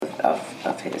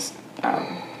of his.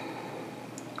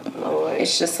 Lord.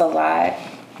 It's just a lot.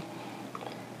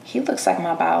 He looks like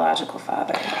my biological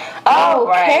father.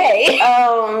 Okay.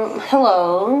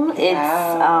 Hello. It's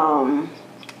Wow.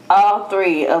 all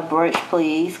three of Brunch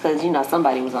Please, because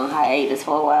somebody was on hiatus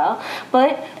for a while,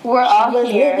 but we're all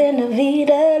here. Living a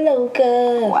vida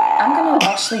loca. Wow. I'm gonna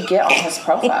actually get on his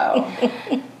profile.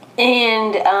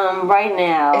 And right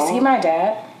now, Is he my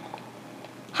dad?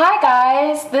 Hi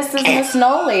guys, this is Miss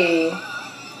Noli.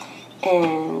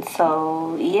 and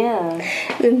so yeah.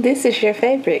 Then this is your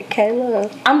favorite,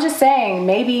 Kayla. I'm just saying,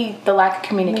 maybe the lack of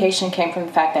communication came from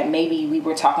the fact that maybe we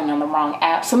were talking on the wrong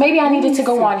app. So maybe I needed to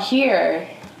go on here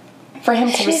for him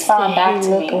to respond back to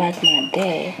me. Look like my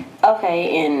dad.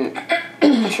 Okay, and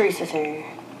Patrice is here,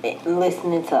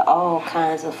 listening to all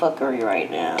kinds of fuckery right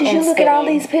now. Did you look at all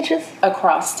these pictures?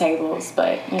 Across tables,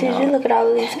 but Did you look at all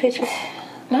of these pictures?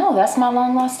 No, that's my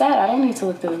long lost dad. I don't need to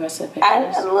look through the rest of the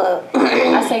pictures. Look.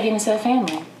 I say get into the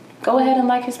family. Go ahead and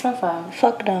like his profile.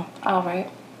 Fuck no. All right.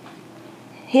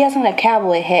 He has on a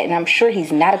cowboy hat, and I'm sure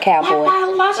he's not a My cowboy.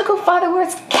 biological father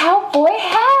wears cowboy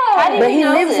hat. But he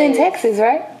know lives in this? Texas,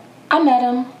 right? I met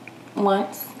him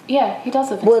once. Yeah, he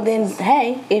does live in Well, then,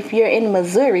 hey, if you're in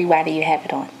Missouri, why do you have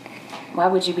it on? Why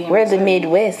would you be in We're the Missouri?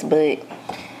 Midwest, but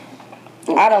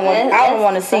I don't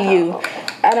want to see you.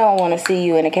 I don't want to see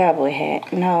you in a cowboy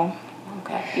hat. No.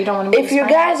 Okay. You don't want to If you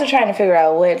guys are trying to figure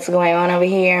out what's going on over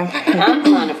here, I'm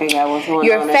trying to figure out what's going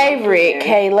your on. favorite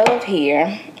K Love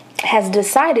here has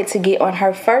decided to get on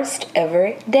her first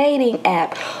ever dating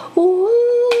app. Ooh.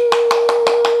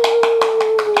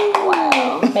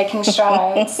 Wow. making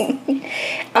strides.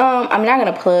 I'm not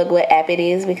gonna plug what app it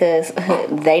is because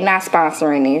they not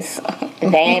sponsoring this.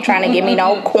 They ain't trying to give me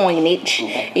no coinage.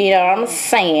 You know what I'm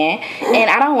saying? And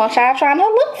I don't want y'all trying to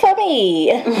look for me.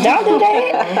 Don't do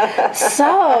that.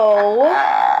 So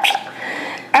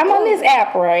I'm on this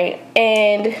app, right?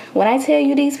 And when I tell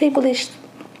you these people is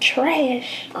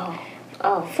trash. Oh.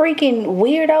 Freaking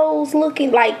weirdos looking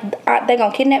like they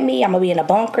gonna kidnap me. I'm gonna be in a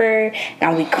bunker and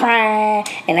I'm gonna be crying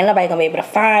and ain't nobody gonna be able to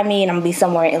find me and I'm gonna be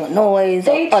somewhere in Illinois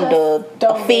They or under just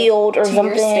don't a field or live to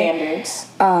something. your standards.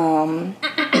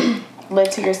 Live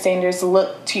to your standards.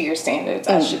 Look to your standards.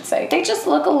 I should say. They just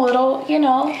look a little,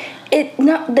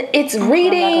 It's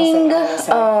reading.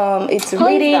 It's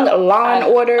reading don't. Law and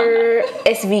Order,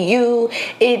 SVU.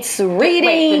 It's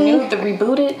reading Wait, the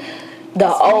rebooted. the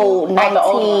old the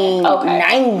old one. Okay.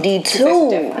 1992. There's a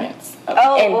difference.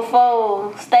 Okay. And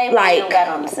before Stable like got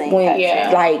on the scene. when Yeah.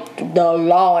 like the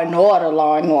Law and Order.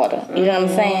 You know what I'm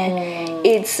saying?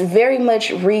 It's very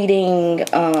much reading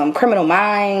Criminal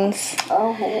Minds.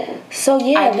 Oh. So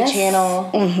yeah, ID that's Channel.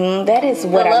 that is The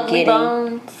what I'm Lovely getting.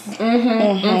 Bones.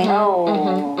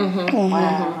 Oh.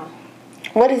 Wow.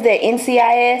 What is that,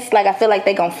 NCIS? Like, I feel like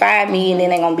they gonna find me and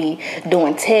then they gonna be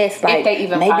doing tests. Like, they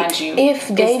even maybe find you, if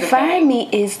they is the find thing. me,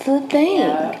 is the thing.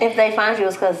 Yeah. If they find you,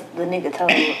 it's because the nigga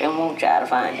told you and won't try to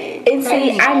find it. And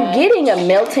see, I'm getting a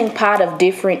melting pot of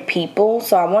different people,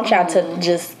 so I want y'all to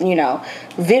just,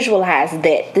 visualize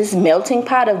that. This melting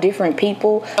pot of different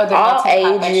people, Or the all melting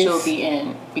pot that ages. she'll be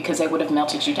in because they would have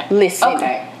melted you down. Listen.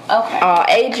 Okay. All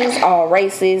ages, all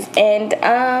races, and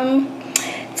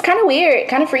it's kind of weird,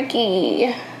 kind of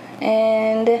freaky.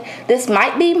 And this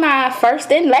might be my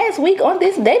first and last week on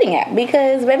this dating app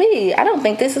because, baby, I don't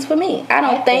think this is for me. I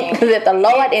don't think that the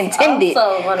Lord intended.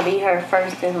 Also going to be her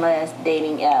first and last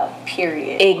dating app,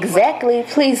 period. Exactly.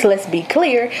 Please, let's be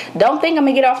clear. Don't think I'm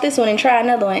going to get off this one and try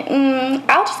another one.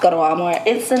 I'll just go to Walmart.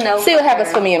 It's a no. See what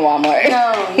happens for me in Walmart.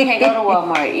 No, you can't go to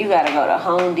Walmart. You got to go to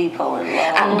Home Depot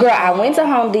and Lowe's. Girl, I went to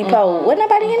Home Depot. Wasn't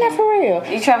nobody in there for real.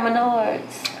 You try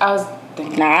Menards? I was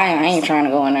thinking. Nah, I ain't trying to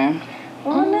go in there.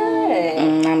 Why not?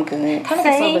 I'm good. Kind of gets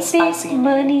a little bit spicy.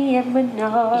 Money at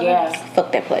Menards. Yeah.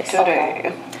 Fuck that place.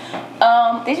 Okay.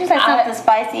 Did you say something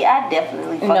spicy? I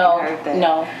definitely fucking heard that.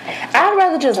 No. I'd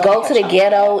rather just go to the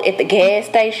ghetto at the gas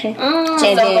station Just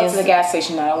don't go to the gas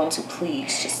station that I went to,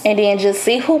 please. Just and then just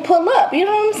see who pull up. You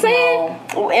know what I'm saying?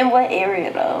 no. In what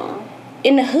area though?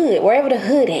 In the hood, wherever the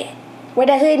hood at. Where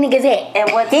the hood niggas at?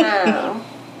 At what time?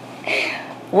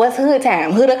 What's hood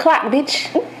time? Hood o'clock, bitch.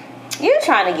 You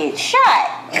trying to get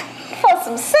shot for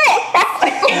some sex?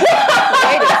 Wait a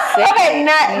second. Okay,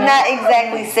 not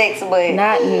exactly sex, but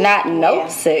Not no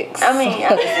sex. I mean,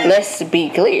 let's be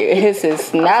clear. This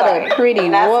is not sorry. a pretty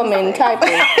Not woman some type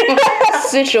of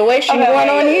situation going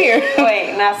on here.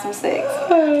 Wait, not some sex,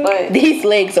 but These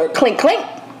legs are clink clink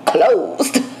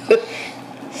closed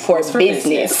for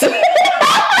business. wow.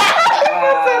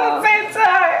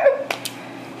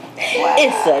 Wow.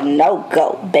 It's a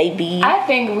no-go, baby. I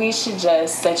think we should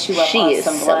just set you up She on is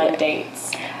some so blind good.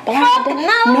 dates.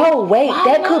 No, wait,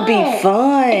 that could be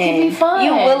fun. It could be fun.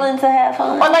 You willing to have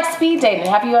fun? Or like speed dating.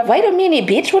 Have you ever? Wait a minute,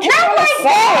 bitch. What you Not trying like to say?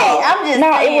 that. I'm just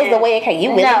no, saying. it was the way it came. You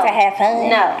willing No. to have fun?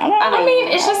 No. I mean,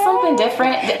 it's just something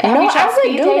different. Have No, you tried I would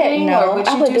speed do that. dating, or No, would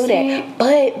I you would do speed? that.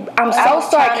 But I'm I so was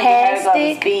trying to get her to go to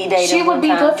sarcastic. speed dating She would be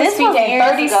one good time. for This speed was dating. years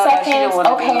 30 ago, she didn't seconds.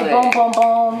 wanna Okay, do boom, it. boom,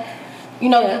 boom. You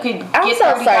know, you could I'm get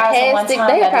so 30 guys at one sarcastic. time.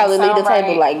 They that probably didn't leave the sound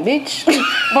table right. like, bitch.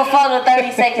 Before the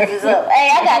 30 seconds is up. Hey,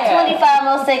 I got Yeah. 25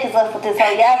 more seconds left with this hoe.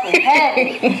 Y'all can have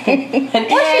it. And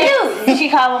What she then- do? She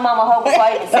called my mama hoe before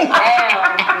I even sit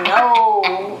down.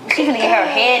 No. She gonna get her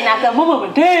head knocked up. My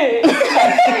mama dead.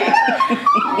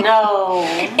 No.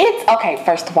 It's okay.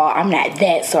 First of all, I'm not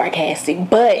that sarcastic,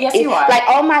 but Yes, you are. Like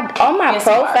on my Yes,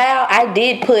 you are. profile, I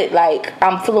did put like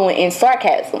I'm fluent in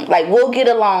sarcasm. Like we'll get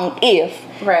along if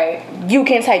Right. you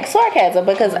can take sarcasm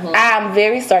because I'm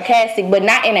very sarcastic, but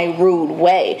not in a rude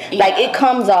way. Like Yeah. it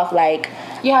comes off like,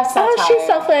 You have satire. oh, she's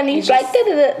so funny. You Like just-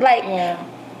 da-da-da. Like Yeah.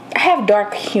 I have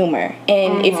dark humor,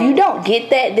 and if you don't get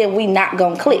that, then we not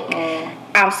gonna click.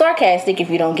 I'm sarcastic. If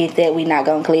you don't get that, we not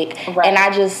gonna click. Right. And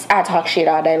I talk shit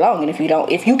all day long. And if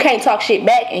you can't talk shit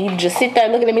back, and you just sit there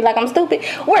looking at me like I'm stupid,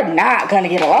 we're not gonna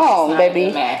get along, not a baby.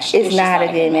 good match. It's It's not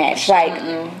just a good match. Like,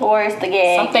 Where's the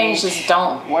gag? Some things just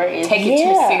don't Where is take it too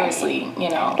Yeah. seriously, you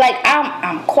know. like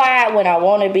I'm quiet when I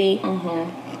want to be,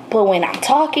 but when I'm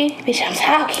talking, bitch, I'm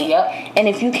talking. Yep. And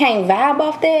if you can't vibe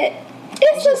off that,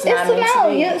 it's just not it's a meant to no.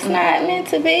 be. It's not meant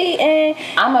to be. And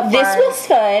I'm a this firm- was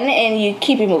fun, and you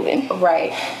keep it moving.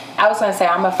 Right. I was gonna say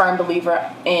I'm a firm believer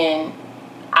in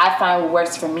I find what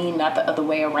works for me, not the other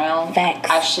way around. Facts.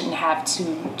 I shouldn't have to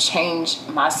change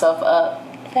myself up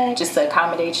Facts. just to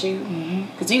accommodate you,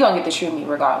 because you're gonna get the true me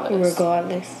regardless.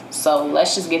 Regardless. So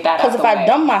let's just get that out Because the if way. I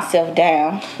dumb myself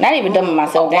down, not even dumbing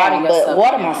myself or water down, but yourself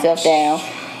water down. myself down,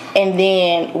 and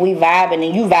then we vibing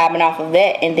and you vibing off of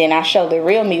that, and then I show the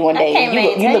real me one day, and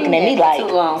you looking at me like, too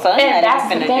long, so I'm And not that's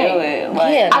even the finna thing. do it.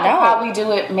 Like, Yeah. I could No. probably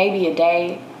do it maybe a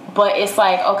day, but it's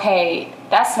like, okay,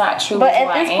 that's not truly But who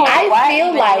at this I point, am. why feel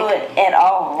even like- do it at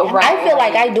all? Right. I feel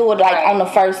like I do it like Right. on the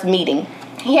first meeting.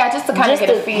 Yeah, just to kind of Just get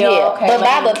a to- feel. yeah. Okay, But let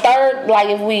by me- the third, like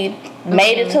if we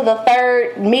made it to the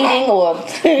third meeting or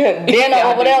dinner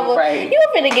Yeah, or whatever, right. you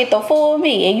finna get the full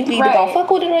me, and you either Right. gonna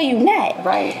fuck with it or you not.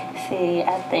 right. See,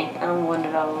 I think I'm one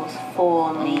of those full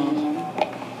me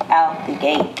out the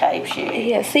gate type shit.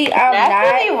 Yeah, see, I'm Now, I not.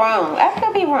 could be wrong. I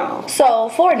could be wrong. So,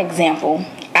 for an example,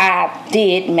 I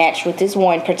did match with this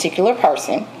one particular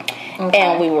person, Okay.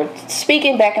 and we were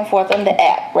speaking back and forth on the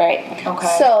app, right? Okay.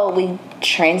 So we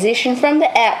transitioned from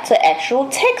the app to actual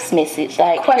text message.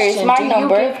 Like, here's Question: my do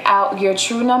number. you give out your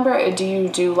true number, or do you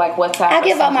do like WhatsApp? I or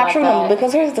give out something my like true that? number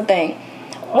because here's the thing: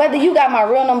 whether you got my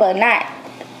real number or not,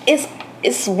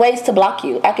 it's ways to block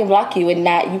you. I can block you and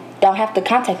not you don't have to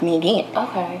contact me again.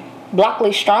 Okay.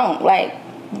 Blockly strong. Like,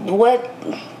 what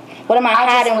am I I just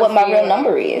hiding? What my real fear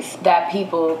number is? That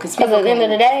people, because Because at the end of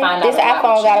the day, this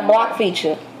iPhone got a block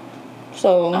feature.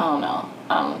 So, I don't know.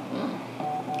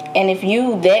 and if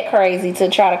you that crazy to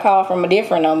try to call from a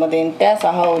different number, then that's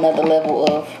a whole nother level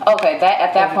of Okay, that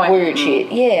at that point, weird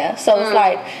shit. Yeah. So it's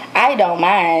like, I don't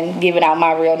mind giving out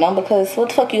my real number because what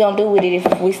the fuck you gonna do with it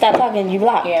if we stop talking and you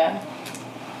block? Yeah.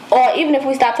 Or even if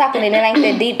we stop talking and it ain't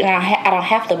that deep and I don't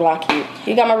have to block you.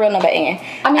 You got my real number in.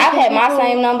 I mean, I've had my people-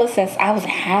 same number since I was in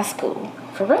high school.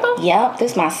 For real? Yep,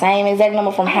 this is my same exact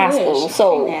number from high wish. school.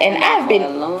 So, Yeah, and I've been for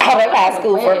a long out of high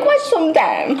school for wish. quite some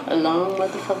time. A long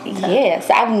motherfucking time. Yes,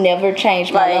 I've never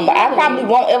changed my Like, number. I really? probably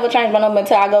won't ever change my number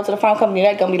until I go to the phone company.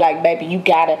 They're gonna be like, "Baby, you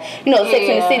gotta, Sex in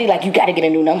the Yeah. City, like you gotta get a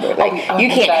new number. Like Oh, you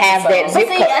can't that's have so- that But zip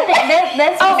see, code. I think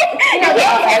that's You know, they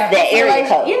don't have that area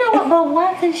code. You know what? But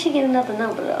why couldn't she get another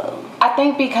number though? I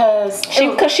think because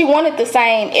Because she wanted the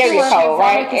same area wanted code, the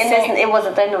right? same- And this, it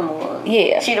wasn't their number one.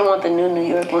 Yeah. She didn't want the New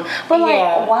York one. But yeah, like,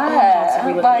 I'm gonna why? have to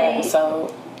relook at that. Like,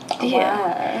 So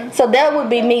Yeah. So that would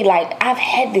be me. Like I've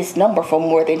had this number for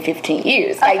more than 15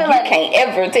 years. I Like feel you like can't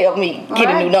ever tell me get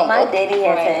a new number. My daddy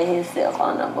has Right. had his cell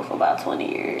phone number for about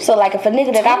 20 years. So like if a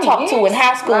nigga that I 20 talked to in years?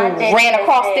 high school My daddy ran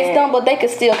across has this had- number, they could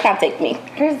still contact me.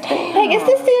 Here's the thing. Like, is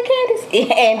this still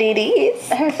Candace? And it is.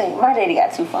 Here's the thing. My daddy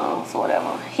got 2 phones or whatever.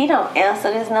 He don't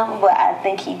answer this number, but I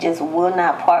think he just will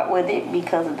not part with it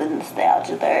because of the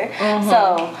nostalgia there.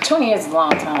 So 20 years is a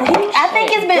long time. I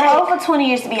think it's been over 20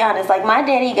 years to be honest. Like my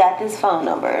daddy got this phone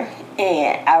number,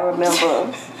 and I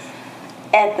remember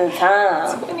at the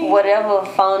time, whatever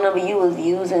phone number you was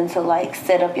using to like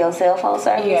set up your cell phone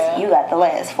service, you got the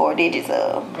last 4 digits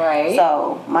of. Right.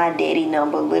 So my daddy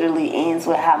number literally ends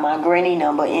with how my granny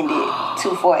number ended,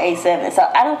 2487. So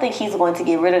I don't think he's going to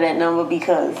get rid of that number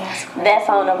because that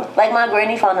phone number, like my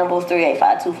granny phone number was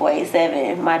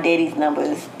 385-2487. My daddy's number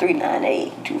is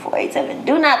 398-2487.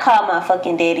 Do not call my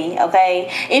fucking daddy,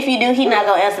 okay? If you do, he's not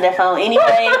gonna answer that phone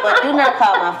anyway. But do not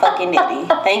call my fucking daddy.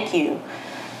 Thank you.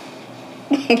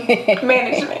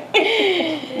 Management.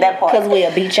 That part. Because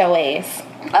we'll beat your ass.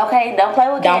 Okay, don't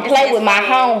play with Don't Candace's play with my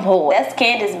friend. homeboy. That's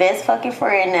Candace's best fucking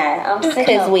friend now. I'm sick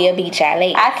Because of we'll beat your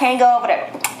ass. I can't go over there.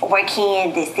 Where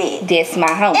Candace at? That's my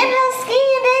homie. And her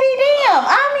skin, daddy damn.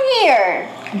 I'm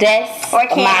here. That's Or my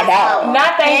Candace's dog. mama.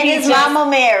 Not that he Candace's just-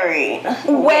 mama married.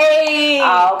 Wait.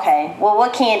 Oh, okay. Well,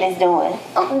 what Candace doing?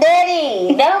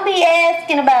 Daddy, don't be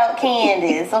asking about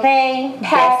Candace, okay?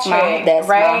 That's my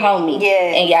right? homie.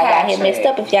 Yeah, And y'all got him Patrick. mixed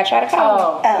up if y'all try to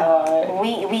call him. Oh,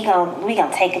 We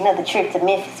gonna take another trip to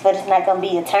Memphis, but it's not gonna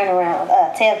be a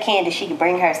turnaround. Tell Candace she can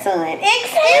bring her son.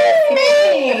 Excuse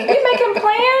me. we making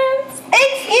plans?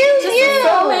 Excuse Just you.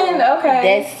 assuming,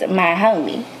 okay. That's my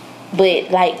homie.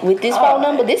 But like with this phone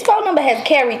number, this phone number has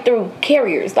carried through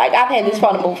carriers. Like I've had this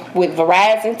phone number with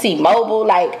Verizon, T-Mobile.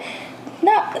 Like,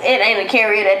 no, It ain't a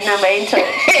carrier. That number ain't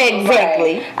touched.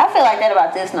 exactly. I feel like that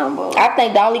about this number. I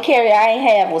think the only carrier I ain't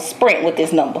have was Sprint with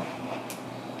this number.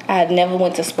 I had never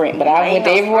went to Sprint, but I Ain't went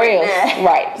to no everywhere Sprint else. now.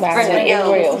 Right, but I Sprint went to go.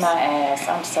 everywhere It's else. my ass.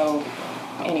 I'm so.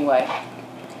 Anyway.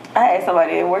 I had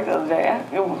somebody at work the other day.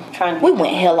 I was trying to. We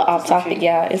went hella off topic,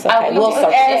 y'all. It's okay. we We'll did.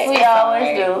 circle As back. we It's always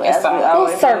alright. do. It's As we alright. always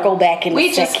We'll circle do. back in a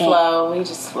We just second. flow. We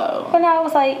just flow. When I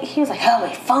was like, he was like, oh,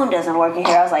 my phone doesn't work in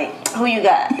here. I was like, who you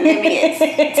got? Let me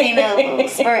guess. T-Mobile,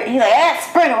 Sprint. He's like,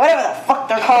 Sprint or whatever the fuck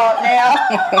they're called now.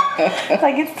 It's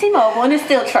like, it's T-Mobile and it's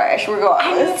still trash I need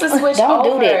regardless. to switch Don't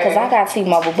over. do that because I got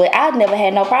T-Mobile, but I've never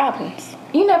had no problems.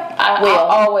 You know,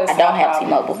 I always I don't have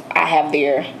problems. T-Mobile. I have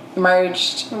their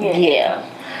merged. yeah.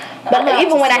 I'm But gonna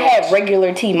even have when to I had switch.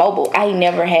 regular T-Mobile, I ain't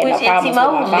never had no Which problems with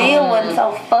T-Mobile my phone. bill wasn't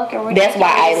so fucking ridiculous. That's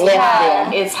why I left high.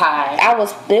 them. It's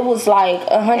high. It was like $100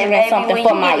 And and baby, something when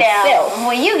for you get myself. down,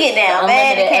 when you get down The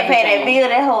bad and unlimited can't pay that everything. bill,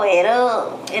 that whole head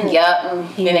up. And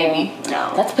Yup. Then they be,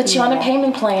 No. let's put you on a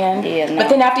payment plan. Yeah, no. But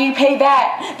then after you pay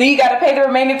that, then you got to pay the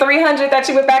remaining $300 that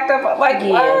you were backed up. Like, Yeah,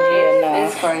 what? no.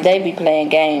 It's crazy. They be playing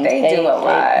games. They do a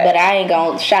lot. But I ain't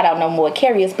gonna shout out no more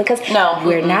carriers because No.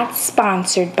 we're not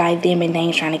sponsored by them and they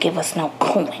ain't trying to give us no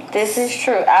coin. This is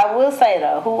true. I will say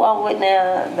though, who I'm with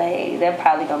now, they're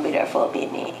probably gonna be there for a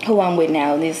minute. Who I'm with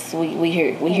now? This we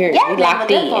here. Yeah, we locked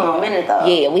been in. with them for a minute though.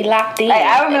 Yeah, we locked in. Like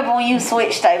I remember when you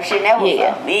switched type shit. That was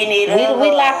Yeah. a minute.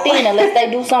 we locked in unless they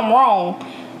do something wrong.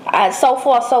 So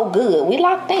far so good. We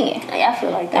locked in. I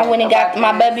feel like that. I went and got about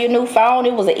my this. baby a new phone.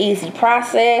 It was an easy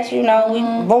process, you know. We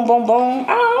boom, boom, boom.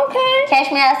 Oh, okay.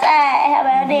 Catch me outside. How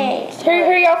about that?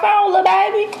 Here your phone, little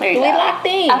baby. There you We go. locked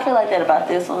in. I feel like that about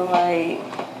this one, like.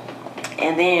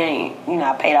 And then, you know,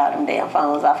 I paid all them damn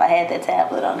phones off. I had that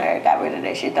tablet on there. Got rid of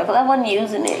that shit, though. Because I wasn't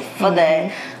using it for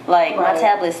that. Like, my Right.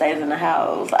 tablet stays in the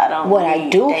house. I don't What I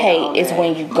need do data hate on is it.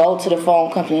 when you go to the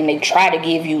phone company and they try to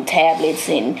give you tablets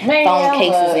and Man, phone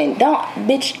cases look. and don't,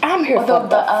 bitch, I'm here Or for the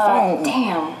phone.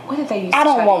 damn. What did they use? I to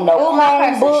don't try want to- no Oh, my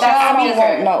Chromebook. person's I don't speaker.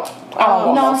 want no. I don't You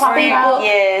want know no what I'm talking speaker. about?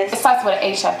 Yes. It starts with an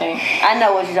H, I think. I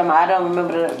know what you're talking about. I don't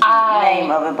remember the name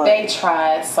of it, but. They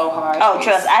tried so hard. Oh,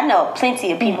 trust. I know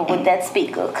plenty of people with that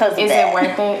speaker. Cause of Is that. it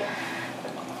worth it?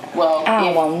 Well, I don't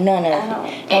if- want none of it. don't-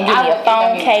 Don't give I me a would- phone it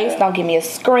don't case. matter. Don't give me a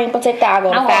screen protector. I go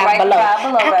to I want Five right Below. Five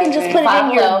Below, I can just baby. put it Five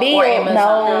in your Below or bill.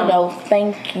 No, Amazon. no,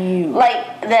 thank you.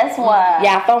 Like that's why.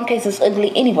 Yeah, phone case is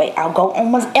ugly anyway. I'll go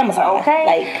on Amazon. Okay.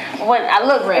 Like, When I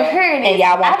look Real. here it is. And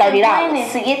y'all want I've been $30. planning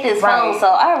to get this phone, Right. so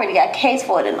I already got case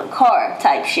for it in the car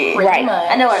type shit. Pretty Right.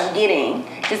 much. I know what I'm getting.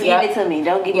 Just Yep. give it to me.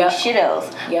 Don't give me Yep. shit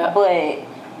else. Yep. But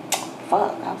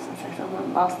fuck, I was gonna say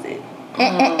something. I lost it.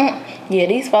 yeah,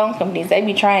 these phone companies, they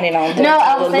be trying it on the, No,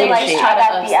 I the was saying little like shit. I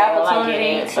got Upsell, the I get opportunity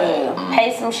it, to but,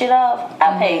 pay some shit off.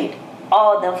 I paid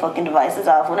all them fucking devices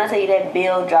off. When I tell you that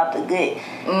bill dropped a good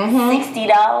 $60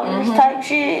 type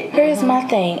shit. Here's my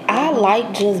thing. I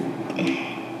like just,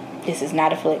 this is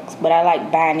not a flex, but I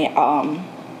like buying it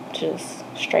just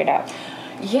straight out.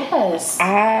 yes.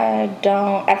 I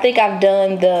think I've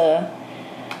done the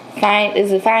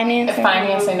is it financing?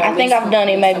 Financing or I think leasing- I've done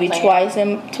it maybe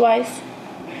leasing twice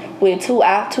with two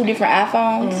different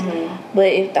iPhones. But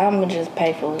if I'm gonna just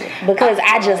pay for it because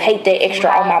I just hate that extra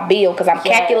on my bill because I'm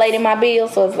Yes. calculating my bill,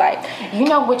 so it's like You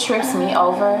know what trips me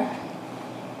over?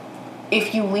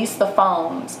 if you lease the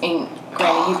phones and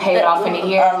granted you pay it off in a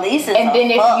year, A lease is and a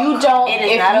then if fuck. you don't, It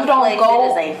is if not you a don't flex,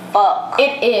 go, it is a fuck.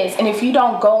 it is, and if you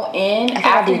don't go in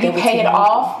after you pay it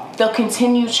off, they'll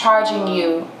continue charging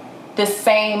you the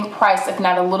same price, if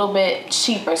not a little bit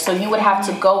cheaper. So you would have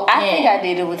to go I in. think I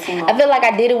did it with T-Mobile. I feel like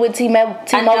I did it with T-Mobile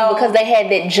because they had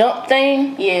that jump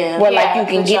thing. Yeah. Where Yeah, like you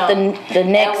can the get the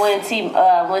next.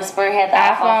 And when Sprint had the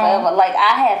iPhone forever, like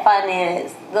I had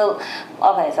financed so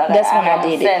I got That's when I iPhone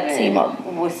did it, 7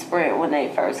 T-Mobile. with Sprint when they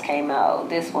first came out.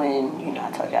 This when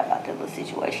I told you about the little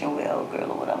situation with old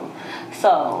girl or whatever.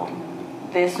 So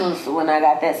this was when I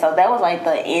got that. So that was like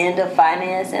the end of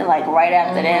financing. Like right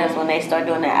after that is when they started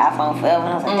doing that iPhone forever. And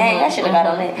I was like, dang, I should have got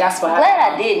on that. That's what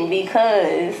Glad I didn't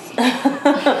because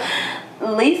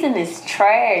leasing is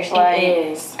trash. Like It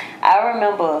is. I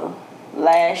remember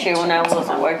last year when I was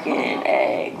working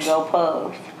at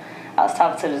GoPuff, I was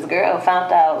talking to this girl,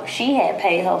 found out she had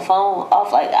paid her phone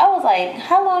off. Like, I was like,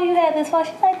 how long you had this phone?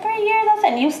 She's like, 3 years. I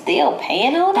said, you still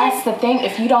paying on That's that? the thing.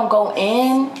 If you don't go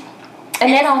in, and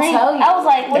they that's don't the thing. tell you. I was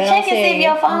like, well, They check don't and see tell if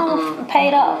your phone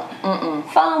paid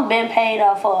off. Phone been paid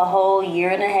off for a whole year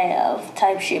and a half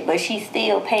type shit, but she's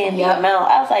still paying the Yep. amount.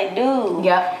 I was like, dude,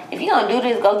 Yep. if you're going to do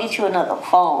this, go get you another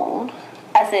phone.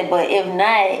 I said, but if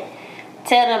not,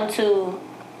 tell them to,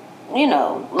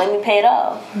 let me pay it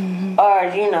off. Or,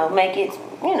 make it,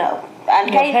 I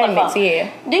paid for the payments, phone. yeah.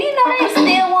 Do you know they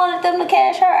still wanted them to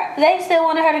cash her? They still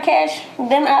wanted her to cash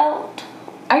them out.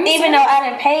 Are you Even though I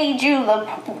done paid you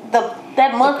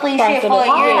that monthly price shit of for a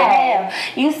the year and a phone. half,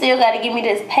 you still got to give me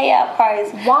this payout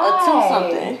price Why? of 2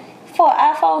 something for an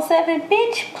iPhone 7,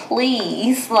 bitch.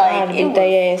 Please, I like had to it beat was,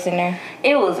 their ass in there.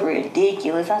 it was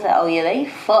ridiculous. I said, oh yeah, they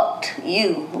fucked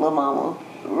you, little mama,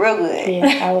 real good.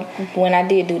 Yeah, when I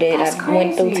did do that, That's I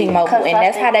went through crazy. T-Mobile, 'Cause and I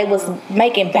that's how they think- was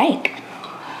making bank.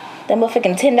 That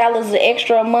motherfucking $10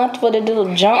 extra a month for the little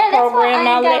jump Yeah, that's why program I and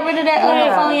all ain't got rid of that other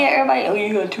Yeah. phone yet. Everybody, oh,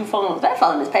 you got 2 phones. That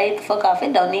phone is paid the fuck off.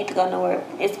 It don't need to go nowhere.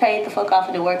 It's paid the fuck off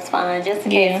and it works fine. Just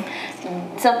in case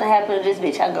something happened to this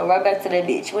bitch, I go right back to that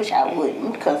bitch, which I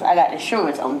wouldn't because I got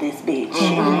insurance on this bitch.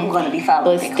 I'm going to be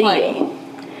following But the still, claim.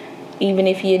 even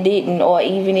if you didn't, or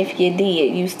even if you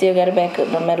did, you still got to back up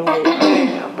no matter what.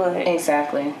 But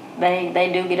Exactly. they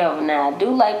do get over now. I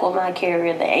do like with my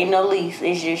carrier, there ain't no lease.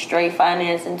 It's just straight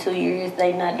finance in 2 years.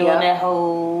 They not doing Yep. that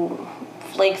whole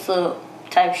flex up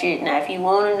type shit. Now, if you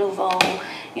want a new phone,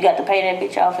 you got to pay that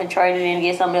bitch off and trade it in and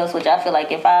get something else, which I feel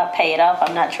like if I pay it off,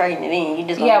 I'm not trading it in. You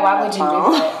just gonna Yeah, get why another would you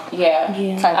phone. do that? Yeah.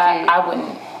 Yeah. Type shit. I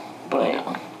wouldn't. But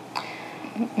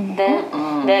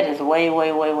that is way,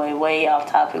 way, way, way, way off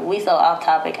topic. We so off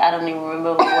topic, I don't even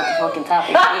remember what the fucking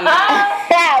topic is.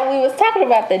 We was talking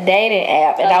about the dating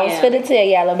app, and Oh, I was yeah. finna tell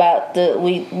y'all about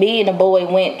me and the boy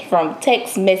went from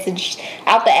text message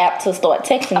out the app to start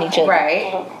texting each other.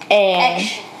 Right. And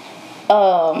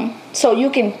Action. so you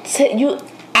can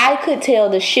I could tell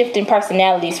the shift in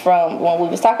personalities from when we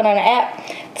was talking on the app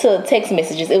to text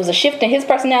messages. It was a shift in his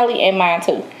personality and mine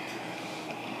too.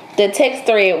 The text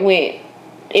thread went.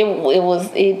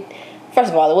 It. First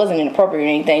of all, it wasn't inappropriate or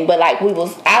anything, but like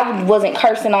I wasn't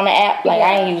cursing on the app. Like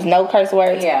I ain't use no curse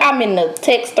words. Yeah. I'm in the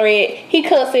text thread. He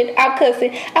cussing. I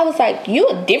cussing. I was like, you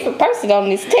a different person on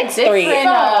this text thread.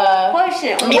 Different.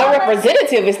 Question. Your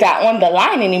representative is not on the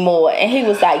line anymore. And he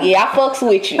was like, yeah, I fucks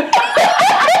with you. When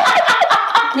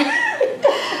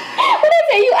I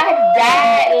tell you, I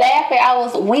died laughing. I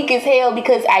was weak as hell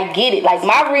because I get it. Like,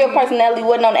 my real personality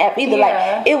wasn't on the app either.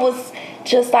 Yeah. Like, it was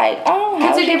just like, oh, To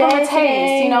how's give your them a day taste,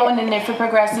 today? and then if it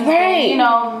progresses, Right.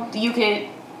 then, you could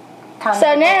kind of.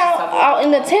 So now, out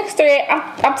in the text thread,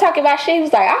 I'm talking about shit. He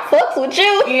was like, I fucks with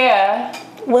you. Yeah.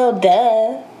 Well,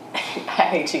 duh. I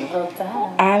hate you. Well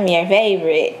done. I'm your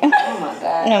favorite. Oh my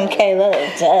god. I'm Kayla,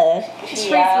 duh.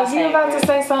 Shreeks, was you about to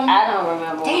say something? I don't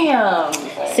remember. Damn.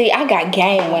 See, I got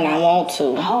game when I want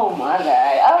to. Oh my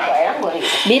god. Okay, I'm going.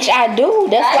 Bitch, I do.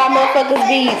 That's why motherfuckers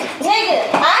be Nigga,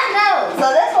 I know. So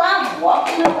that's why I'm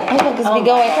walking away. motherfuckers be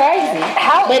going crazy.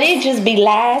 But it just be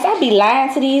lies. I be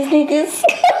lying to these niggas.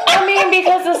 I mean,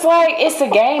 because it's like, it's a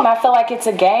game. I feel like it's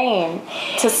a game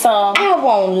to some. I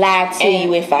won't lie to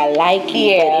you if I like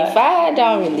you, Yeah. but if I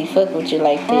don't really fuck with you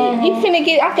like that, I'm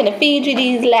finna feed you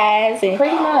these lies, and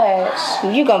Pretty much.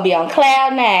 you gonna be on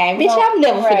cloud 9. Bitch, No, I'm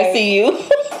never finna right. see you.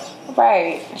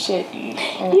 Right. Shit.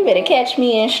 You better catch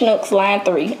me in Schnucks line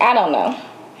 3. I don't know.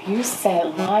 You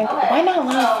said line. Why not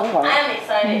line 4? I'm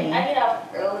excited. I get off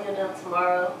earlier than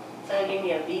tomorrow, so they give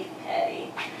me a beef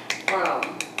patty from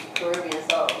Caribbean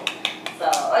Soul.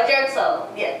 Or Jerk Soul.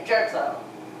 Yeah, Jerk Soul.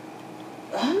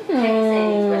 I can't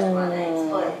say these restaurant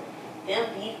names, but them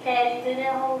beef patties in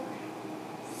that whole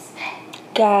smack.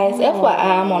 Guys, FYI,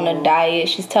 I'm on a diet.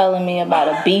 She's telling me about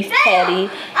a beef patty.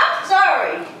 I'm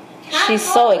sorry. She's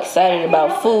so excited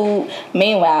about food.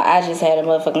 Meanwhile, I just had a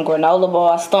motherfucking granola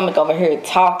bar. Stomach over here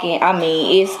talking. I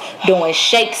mean, it's doing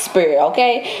Shakespeare,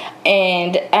 okay?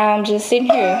 And I'm just sitting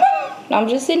here. I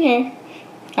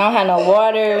don't have no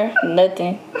water,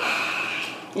 nothing.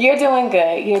 You're doing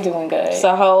good. It's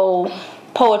a whole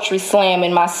poetry slam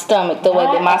in my stomach, the way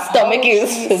that my stomach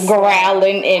is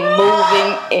growling and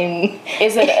moving. And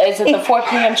is it the 4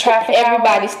 p.m. traffic?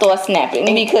 Everybody starts snapping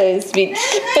because, bitch,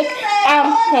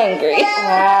 I'm hungry.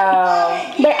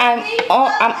 Wow. But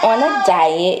I'm on a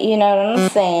diet, you know what I'm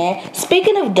saying?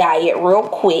 Speaking of diet, real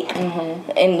quick,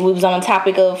 and we was on the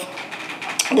topic of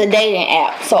the dating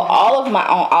app. So on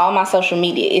all my social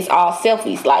media, it's all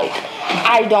selfies. Like,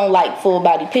 I don't like full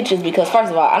body pictures because,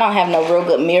 first of all, I don't have no real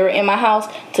good mirror in my house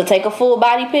to take a full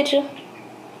body picture.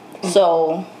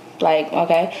 So, like,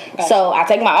 okay. Gotcha. So I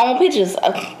take my own pictures.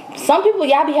 Some people,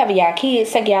 y'all be having y'all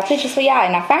kids take y'all pictures for y'all,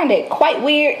 and I find it quite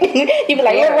weird. You be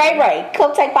like, yeah, right.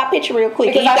 Come take my picture real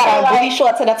quick. Because you got on booty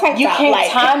shorts to the tank top. You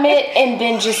can't time it and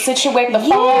then just situate the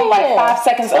phone like 5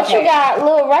 seconds. But you got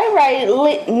little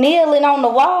Ray kneeling on the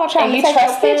wall trying to take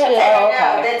your picture.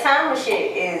 That timer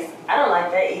shit is, I don't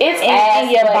like that either. It's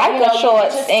in your biker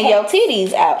shorts and your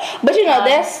titties out. But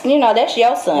that's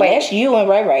your son. Wait. That's you and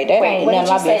Ray. That ain't none of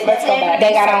my business. Let's go back.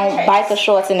 They got on biker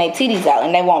shorts and their titties out,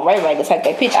 and they want Ray to take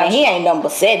their picture. And he ain't number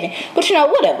 7. But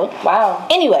whatever. Wow.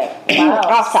 Anyway,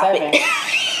 off topic.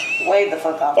 Way the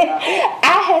fuck off topic.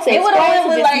 I had to explain it would have to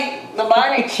with this. like the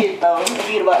bonnet shit though.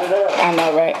 Forget about it up. I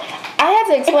know, right? I had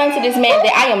to explain to this man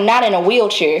that I am not in a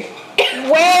wheelchair.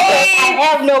 I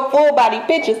have no full body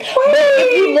pictures. But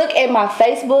if you look at my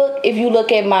Facebook, if you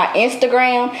look at my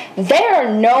Instagram, there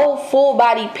are no full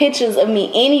body pictures of me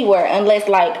anywhere unless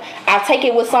like I take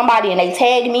it with somebody and they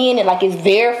tag me in it like it's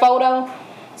their photo.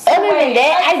 Other than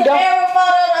that, I don't.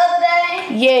 Photo the other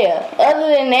day? Yeah. Other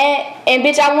than that, and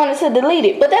bitch, I wanted to delete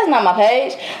it, but that's not my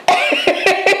page.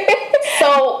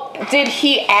 So, did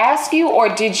he ask you, or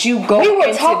did you go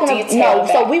into detail?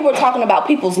 So we were talking about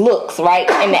people's looks, right,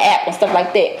 in the app and stuff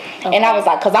like that. Okay. And I was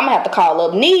like, because I'm gonna have to call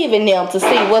up Neve and them to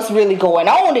see what's really going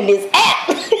on in this app,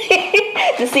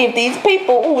 to see if these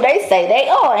people, they say they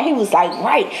are. And he was like,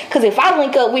 right, because if I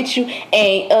link up with you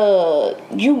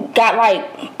and you got like,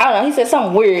 I don't know, he said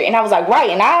something weird, and I was like, right,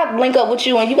 and I link up with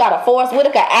you and you got a Forrest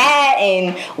Whitaker eye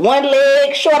and one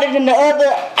leg shorter than the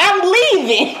other, I'm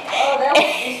leaving. Oh, that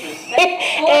was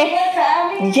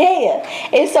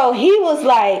and so he was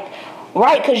like,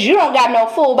 right, because you don't got no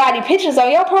full body pictures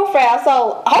on your profile,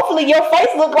 so hopefully your face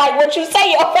look like what you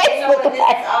say your face look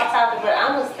like. This is off topic, but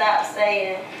I'm gonna stop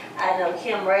saying I know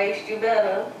Kim raised you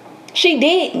better. She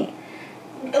didn't.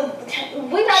 She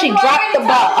dropped the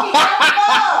ball.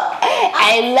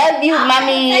 I love you,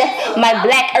 mommy, my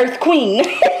Black Earth queen.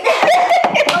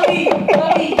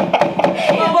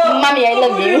 Mommy, I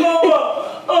love you.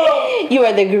 You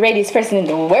are the greatest person in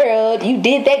the world. You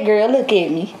did that, girl. Look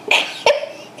at me.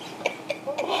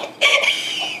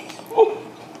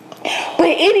 But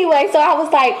anyway, so I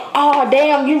was like, oh,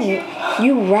 damn,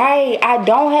 you right. I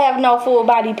don't have no full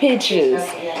body pictures.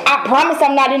 I promise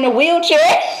I'm not in a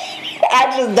wheelchair.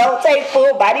 I just don't take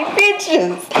full body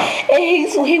pictures. And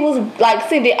he was like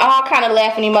sending all kind of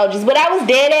laughing emojis, but I was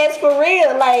dead ass for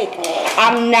real. Like,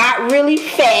 I'm not really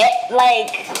fat.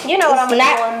 Like, you know what I'm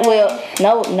not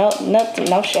doing.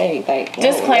 No shade. Like,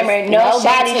 disclaimer, no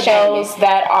body to those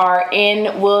that are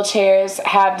in wheelchairs,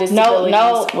 have disabilities,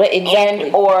 exactly.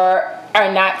 and or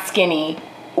are not skinny.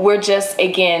 We're just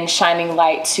again shining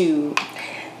light to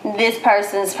this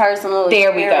person's personal there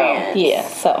experience. We go. Yeah,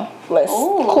 so let's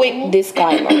quick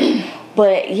disclaimer.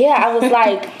 But yeah, I was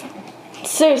like,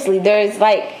 seriously, there's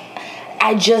like,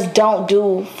 I just don't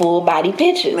do full body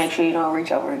pictures. Make sure you don't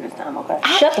reach over this time, okay?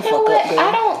 Shut the fuck up,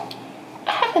 girl.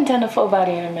 I haven't done a full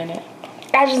body in a minute.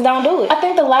 I just don't do it. I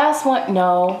think the last one,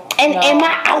 no. And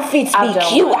my outfits be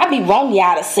cute. I be wanting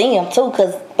y'all to see them too,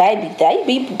 cause baby, they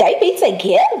be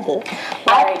together.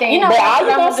 I think, but all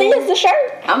you gonna see is the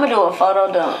shirt. I'm gonna do a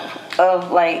photo dump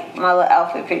of like my little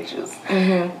outfit pictures.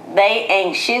 Mm-hmm. They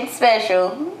ain't shit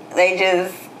special. They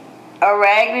just a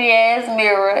raggedy ass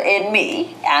mirror and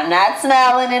me. I'm not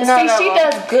smiling in none of she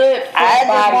them. does good. I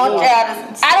just want y'all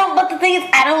to. I don't. But the thing is,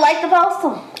 I don't like to post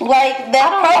them. Like that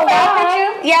profile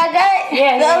picture y'all got the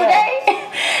other day.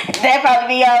 That probably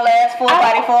be y'all last full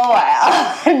body for a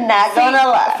while. Not gonna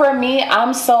lie. For me,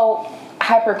 I'm so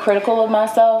hypercritical of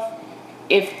myself.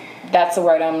 If that's the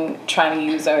word I'm trying to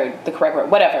use or the correct word,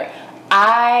 whatever.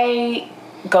 I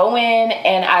go in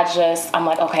and I'm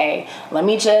like, okay, let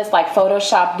me just like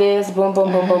Photoshop this, boom,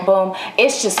 boom, boom, boom, boom.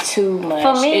 It's just too much.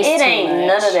 For me, it's it too ain't much.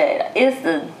 none of that.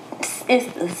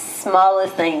 It's the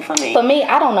smallest thing for me. For me,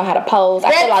 I don't know how to pose.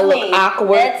 I feel I look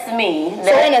awkward. That's me.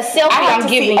 So in a selfie, I'm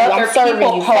giving you, I'm serving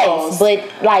you face,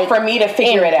 but like for me to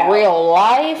figure it out. In real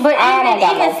life, but I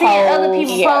even seeing other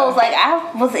people Yeah. pose, like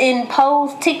I was in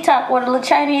pose TikTok where the little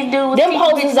Chinese dude was them teaching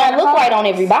poses bitches don't how to look pose. right on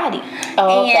everybody.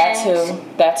 Oh,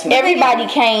 And that too. Everybody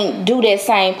can't do that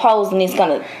same pose, and it's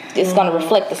gonna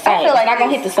reflect the same. I feel like it's not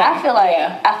gonna hit the same.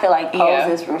 I feel like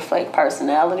poses reflect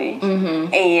personality,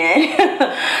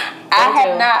 and I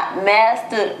have not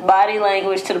mastered body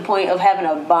language to the point of having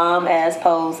a bomb ass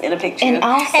pose in a picture. And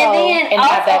also,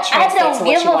 have that I translate don't to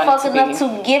give what you a want fuck it to enough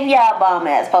to give y'all bomb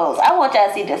ass pose. I want y'all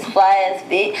to see this fly ass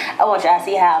fit. I want y'all to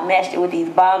see how I matched it with these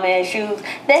bomb ass shoes.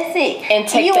 That's it. And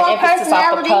take you the want emphasis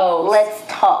off the personality? pose. Let's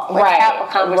talk. Let's have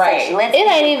a conversation. Let's it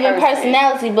ain't be even person.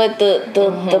 personality, but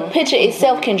the picture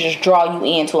itself can just draw you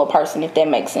into a person, if that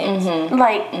makes sense.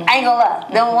 Like, I ain't gonna lie.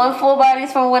 Them one full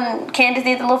bodies from when Candace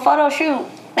did the little photo shoot.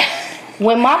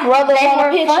 When my brother They on a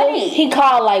were picture, funny. he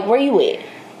called like, "Where you at?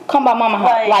 Come by mama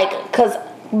house." Like, cause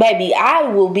baby, I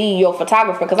will be your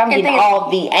photographer because I'm getting all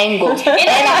the angles, and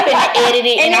I'm finna edit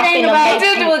it, and I'm finna make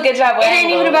you do a good job with It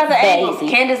ain't even about the angles.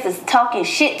 Baby. Candace is talking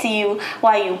shit to you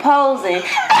while you posing.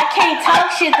 I can't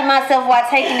talk shit to myself while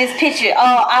taking this picture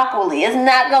all awkwardly. It's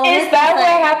not going to Is that what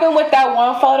happened with that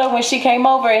one photo when she came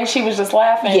over and she was just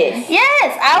laughing?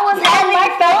 Yes, I was having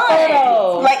like that fun.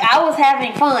 photo. Like, I was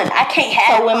having fun. I can't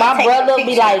have So when fun my taking brother be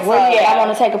pictures. like, "Where you at? Yeah. I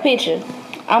want to take a picture,"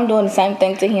 I'm doing the same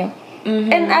thing to him.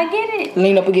 And I get it.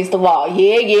 Lean up against the wall.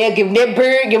 Yeah, give him that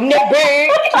bird, give him that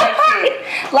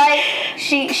bird. Like,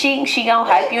 she gonna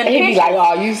hype you in the He picture. be like,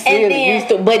 "Oh, you silly,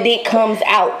 then- but it comes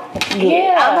out good."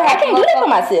 Yeah. I can't do that for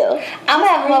myself. I'm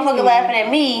having motherfuckers laughing at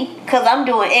me because I'm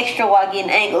doing extra while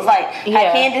getting angles. Like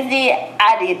how Candace did,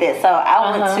 I did that. So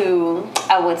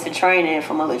I went to training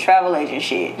from a little travel agent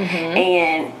shit,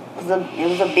 and it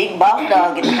was a big boss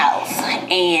dog in the house.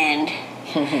 And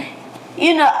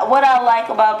you know what I like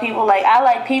about people? Like, I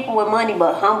like people with money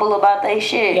but humble about their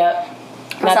shit. Yep.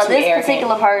 So this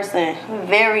particular person,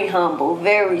 very humble,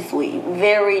 very sweet,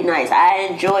 very nice. I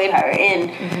enjoyed her,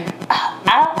 and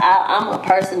I'm a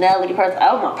personality person.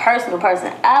 I'm a personal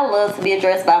person. I love to be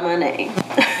addressed by my name.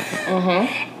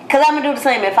 Cause I'm gonna do the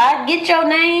same. If I get your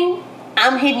name,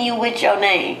 I'm hitting you with your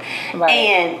name. Right.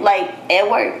 And like at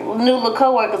work, new little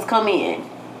coworkers come in.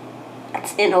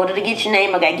 In order to get your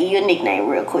name, I gotta give you a nickname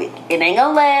real quick. It ain't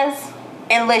gonna last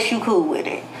unless you cool with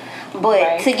it.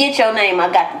 But to get your name,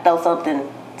 I got to throw something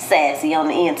sassy on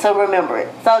the end to remember it.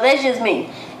 So that's just me.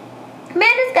 Man,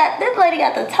 this lady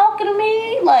got to talking to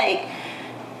me like,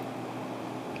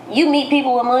 you meet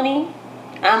people with money.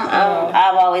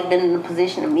 I've always been in a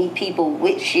position to meet people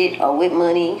with shit or with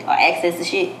money or access to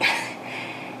shit.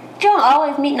 You don't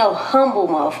always meet no humble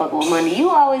motherfucker with money. You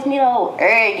always meet old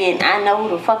arrogant, I know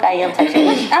who the fuck I am type shit.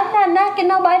 Which I'm not knocking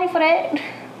nobody for that.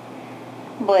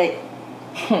 But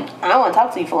I don't want to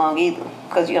talk to you for long either,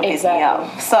 because you're going to piss me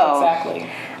off. So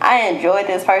I enjoyed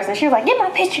this person. She was like, "Get my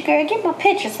picture, girl, get my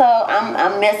picture." So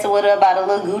I'm messing with her about a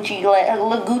little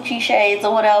Gucci shades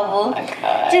or whatever. Oh my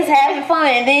God. Just having fun.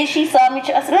 And then she saw me. I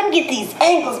said, "Let me get these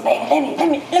angles, baby.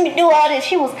 Let me do all this."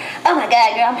 She was, "Oh my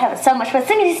God, girl, I'm having so much fun.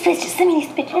 Send me these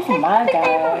pictures. Oh my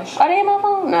gosh. Are they in my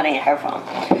phone? No, they ain't her phone.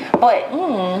 But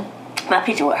my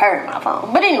picture with her in my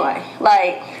phone. But anyway,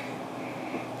 like,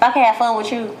 if I can have fun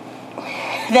with you,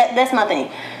 that's my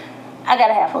thing. I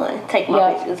gotta have fun taking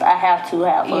my pictures. I have to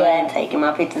have fun taking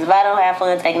my pictures. If I don't have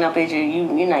fun taking no picture,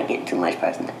 you're not getting too much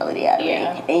personality out of me.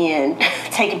 And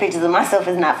taking pictures of myself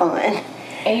is not fun.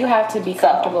 And you have to be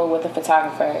comfortable with a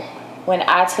photographer. When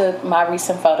I took my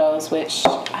recent photos, which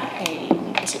I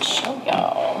need to show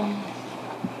y'all,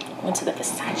 went to the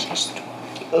Versace store.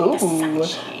 Ooh.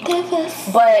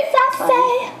 Versace. But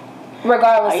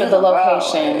regardless of the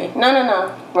location.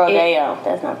 No. Rodeo.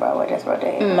 That's not Broadway. That's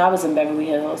Rodeo. I was in Beverly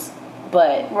Hills.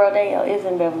 But Rodeo is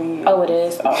in Beverly Hills. Oh, it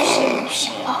is? Oh,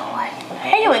 shit. Oh,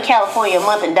 how you in California a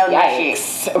month and don't do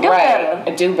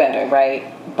shit? Do better,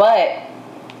 right? But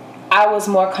I was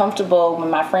more comfortable when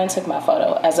my friend took my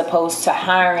photo as opposed to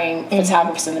hiring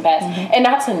photographers in the past. And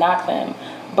not to knock them,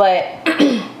 but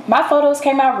my photos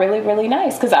came out really, really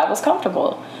nice because I was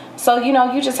comfortable. So,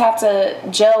 you just have to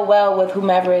gel well with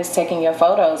whomever is taking your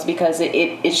photos because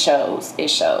it shows. It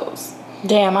shows.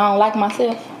 Damn, I don't like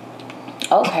myself.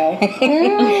 Okay.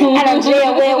 I don't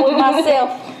gel well with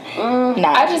myself.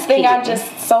 Nah, I just think I'm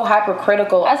just so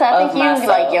hypercritical I think of you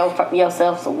myself. like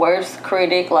yourself's the worst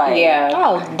critic. Like, Yeah.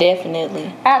 Oh,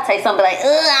 definitely. I'll take something like,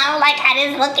 I don't like how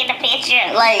this look in the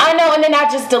picture. Like, I know, and then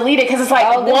I just delete it because it's like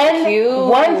Oh, that's cute.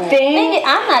 one thing. nigga,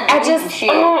 I'm not I deleting just shit.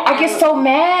 I get so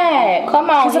mad. Come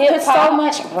on, because it puts so hip-hop.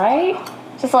 much right.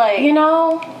 just like, You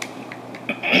know,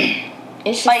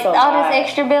 it's just like so all bad. this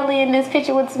extra belly in this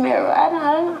picture with Samira.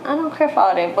 I don't care for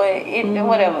all that, but it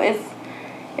whatever.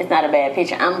 It's not a bad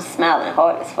picture. I'm smiling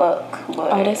hard as fuck.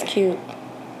 But Oh, that's cute.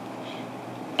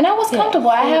 And I was comfortable.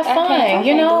 I had I fun. can't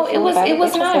You know, do it was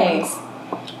pictures nice.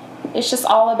 It's just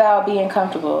all about being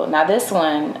comfortable. Now this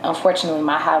one, unfortunately,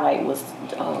 my highlight was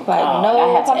no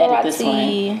I had to edit this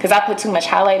paparazzi. one because I put too much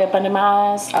highlight up under my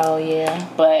eyes. Oh yeah.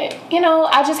 But you know,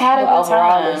 I just had a good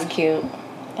Overall, time. it's cute.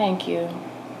 Thank you,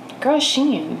 girl.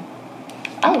 Shein.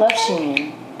 I love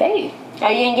Shein. They. oh,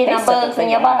 you ain't getting no They suck bugs a in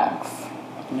your thing box.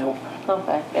 Nope.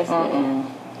 Okay, that's good.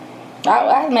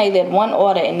 I made that one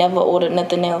order and never ordered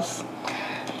nothing else.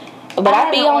 But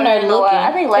I be haven't on there ordered in a while. looking.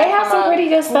 I think last They have time some I- pretty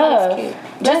good stuff. cute.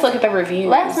 Just look at the reviews.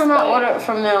 Last time but- I ordered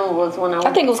from them was when I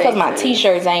I think it was because my Texas.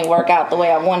 t-shirts ain't work out the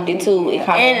way I wanted it to. It And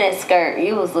kinda, that skirt,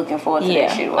 you was looking forward to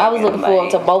that shit. yeah, I was looking like,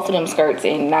 forward to both of them skirts,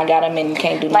 and I got them and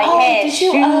can't do like nothing. had did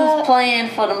you, shoes playing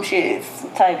for them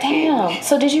shits type Damn. shit.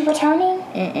 So did you return them?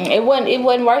 It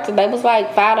wasn't worth it. They was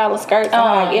like $5 skirts.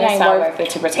 I'm like, it it's ain't not worth. worth it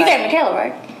to You return. gave Michaela,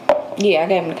 right? Yeah, I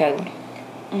gave them to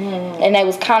Kayla. And they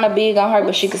was kind of big on her,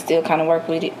 but she could still kind of work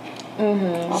with it.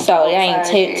 So they ain't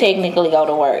Sorry. technically go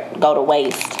to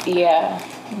waste. Yeah.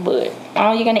 But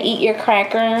you're gonna eat your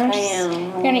crackers. Damn.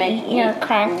 You're gonna eat your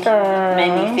crackers.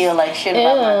 Made me feel like shit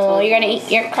about my Ew, toys. you're gonna eat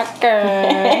your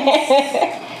crackers.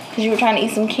 Because you were trying to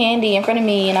eat some candy in front of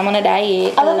me, and I'm on a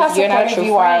diet. I love how 'cause you're not a supportive true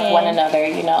you are of friend. one another,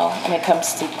 you know, when it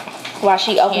comes to While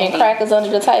she opening Candy. crackers under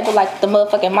the table like the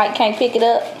motherfucking Mike can't pick it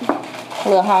up.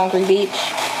 Little hungry bitch.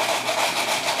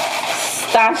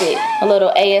 Stop it. A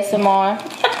little ASMR.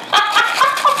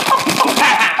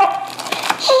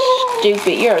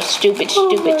 Stupid. You're a stupid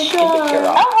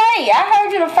girl. Oh wait, I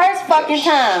heard you the first fucking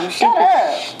time. Shut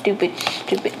up. Stupid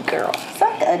girl.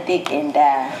 Suck a dick and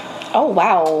die. Oh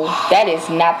wow. That is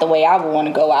not the way I would want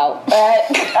to go out.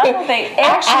 I don't think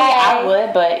actually I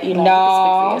would, but you know, No.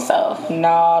 you can speak for yourself.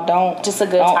 No, don't. Just a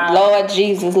good don't. time. Lord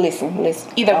Jesus, listen.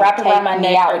 Either Don't wrap it around take my me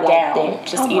neck out or like down. that.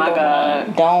 Just Oh either my one.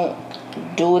 God. Don't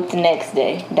do it the next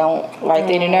day. Don't. Right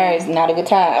then and there is not a good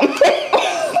time.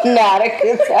 Not a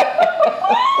good time.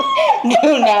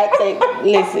 Do not take.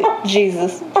 Listen,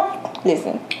 Jesus.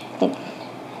 Listen.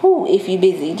 Who, if you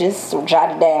busy, just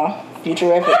jot it down. Future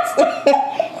reference.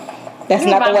 That's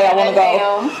not the way I want to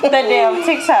go. That damn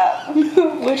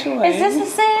TikTok. Which one? Is this a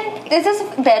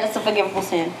sin? That is a forgivable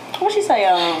sin? What she say?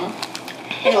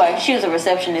 Anyway, she was a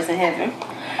receptionist in heaven,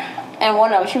 and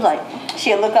one of them, she was like,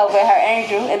 she'd look over at her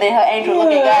angel, and then her angel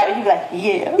look at God, and he'd be like,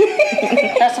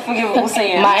 yeah, that's a forgivable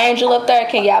sin. My angel up there,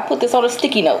 can y'all put this on a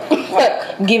sticky note?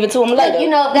 Give it to him later. You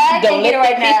know, God can't get it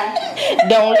right now.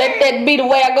 Don't let that be the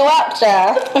way I go out,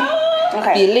 child.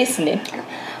 Okay. You're listening.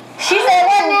 She said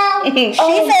what now? She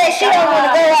said she don't want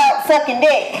to go out sucking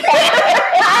dick.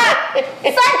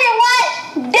 Sucking what?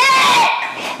 Dick!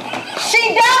 She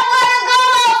don't want to go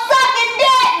out sucking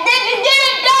dick. Did you get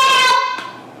it down?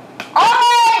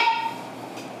 Alright.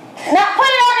 Now put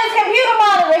it on this computer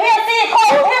monitor. He'll see it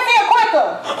quicker. He'll see it quicker.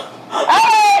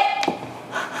 Alright.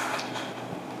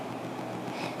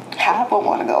 I wouldn't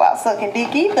want to go out sucking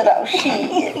dick either though.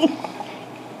 Shit.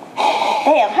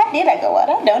 Damn, how did I go out?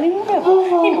 I don't even remember.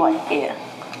 Anyway, yeah.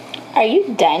 Are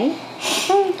you done?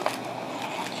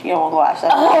 She don't want to go out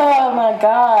sucking dick. Oh my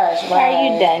gosh. Are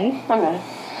you done? Okay.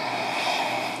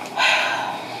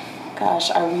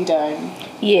 Gosh, are we done?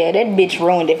 Yeah, that bitch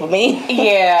ruined it for me.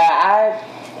 Yeah,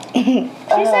 She said she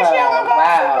don't want to go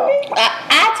out sucking dick.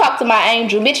 I talk to my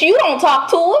angel, bitch. You don't talk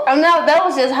to her. Oh no, that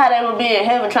was just how they would be in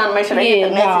heaven trying to make sure they get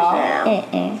the message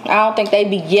down. I don't think they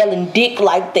be yelling dick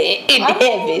like that in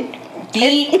heaven.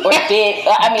 Dick or dick.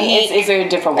 I mean, is there a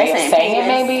different way They of saying saying it?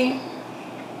 penis. Maybe.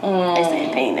 They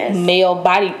saying penis. Male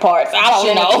body parts. I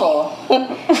don't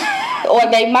know.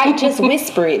 Or they might just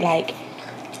whisper it like,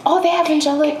 Oh, they have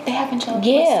angelic.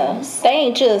 yeah. voices. They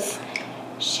ain't just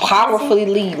powerfully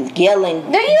yelling.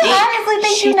 Do you dick. honestly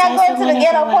think She you're not going doesn't to the wanna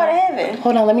ghetto go part of out. heaven?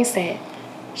 Hold on, let me say it.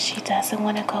 She doesn't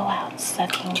want to go out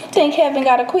sucking. You think heaven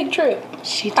got a quick trip?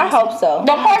 She I hope so.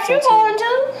 The part you going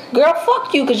to? Girl,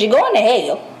 fuck you, because you're going to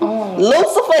hell.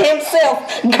 Lucifer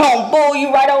himself gonna pull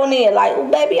you right on in. Like, oh,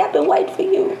 baby, I've been waiting for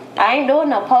you. I ain't doing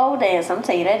no pole dance. I'm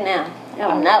telling you that now.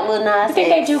 I'm not Lil Nas You think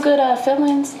they do good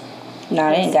fillings? Nah,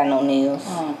 they ain't got no nails.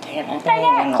 Oh damn it. They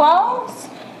got clothes.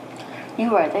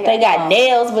 You right. They got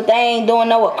nails, but they ain't doing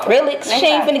no acrylics. She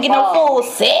ain't finna get no full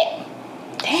set.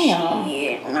 Damn.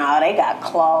 Yeah, no, they got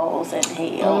claws and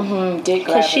hell. Dick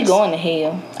Cause grabbers. she going to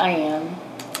hell. I am.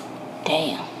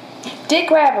 Damn. Dick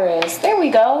grabbers. There we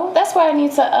go. That's where I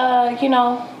need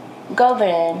to, go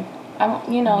then.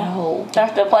 No.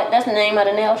 That's the name of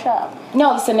the nail shop.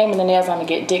 No, it's the name of the nails I'm gonna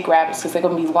get. Dick grabbers, because they're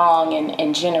gonna be long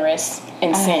and generous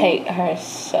and I sin. hate her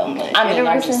so much. I mean,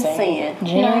 I'm Generous just and saying. sin.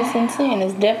 Generous and sin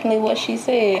is definitely what she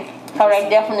said. So they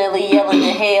definitely yelling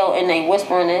in hell and they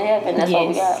whispering in heaven. That's what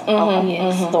we got.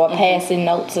 Yes. Or passing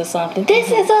notes or something. This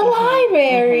is a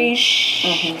library.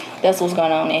 Shh. That's what's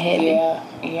going on in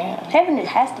heaven. Yeah. Heaven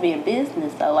has to be a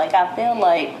business though. Like I feel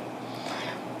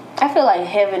like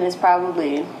heaven is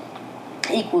probably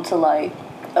equal to like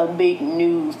a big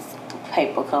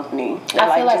newspaper company.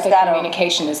 I feel like the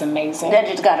communication is amazing. They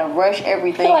just gotta rush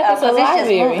everything. I feel like it's a just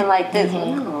library. moving like this.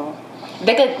 No.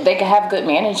 They could have good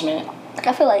management,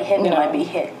 I feel like heaven might be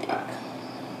hectic.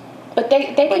 but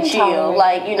they But can chill, tolerate.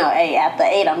 like hey, after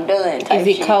 8 I'm done. Is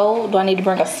it cold? Do I need to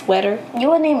bring a sweater? You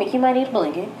wouldn't need me. You might need a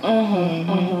blanket.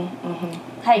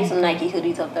 Have you some Nike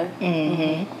hoodies up there?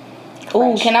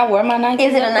 Ooh, can I wear my Nike?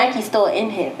 Is it a Nike store in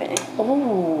heaven?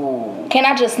 Ooh. Can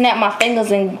I just snap my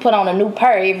fingers and put on a new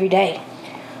pair every day?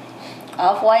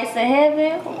 Off-White's in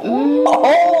heaven?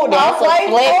 Oh, that's a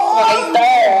flex right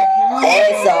there.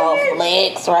 That's a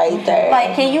flex right there.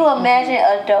 Like, can you imagine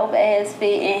a dope ass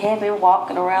fit in heaven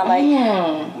walking around like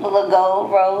with little gold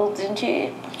robes and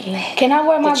shit? Can I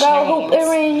wear my The gold hoop chains.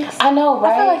 earrings? I know,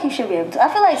 right? I feel like you should be able to. I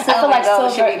feel like silver and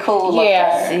gold should be cool.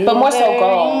 Yeah, but more so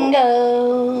gold.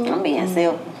 Gold. I'm being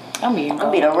silver. I'm being I'm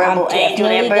gold. be the rebel angel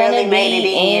that barely made it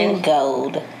in.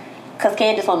 gold. Cause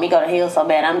Candace want me to go to hell so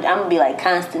bad. I'm gonna be like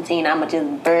Constantine. I'ma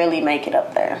just barely make it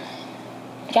up there.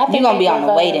 Y'all think You're gonna they be on give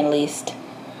the a- waiting list.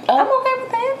 I'm okay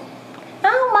with that. I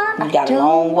don't mind. You got a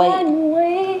long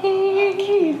wait.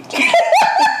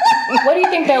 What do you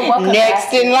think their welcome Next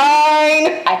basket- in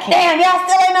line. I can't. Damn, y'all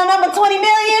still ain't on number 20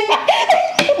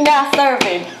 million? Now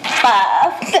serving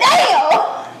 5.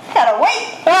 Damn! Gotta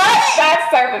wait.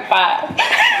 That's serving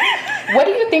 5. What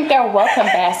do you think their welcome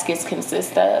baskets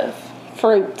consist of?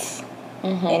 Fruits.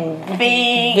 And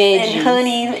Figs Veggies. and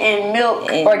honeys and milk.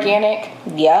 and- Organic?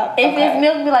 Yep. If it's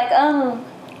milk, be like,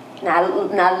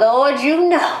 now Lord, you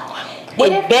know.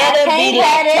 It better be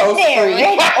lactose free.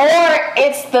 Or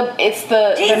it's the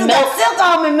Jesus, milk. got silk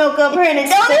almond milk up here and it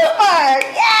don't expire.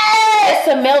 Yes! It's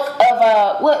the milk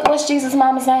of what's Jesus'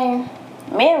 mama's name?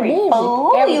 Mary,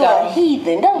 fool. There we You go. a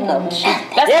heathen. Don't know. That's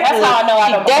how I know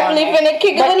I don't. Definitely finna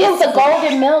kick But it it's the loose.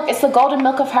 golden milk. It's the golden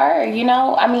milk of her. You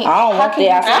know. I mean, I don't how want can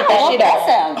that. you- I spit that shit out. That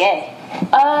sound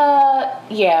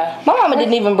gay. Yeah. My mama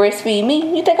didn't even breastfeed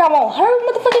me. You think I want her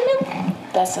motherfucking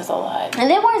milk? That says a lot. And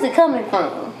then where's it coming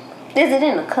from? Is it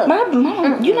in a cup? My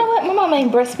mom, you know what? My mama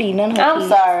ain't breastfeed none of her I'm kids.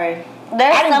 sorry.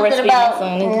 There's I didn't something breastfeed about my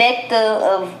son either. nectar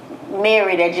of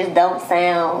Mary that just don't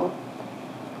sound.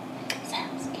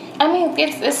 I mean,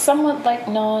 it's somewhat like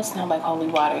it's not like holy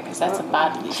water because that's a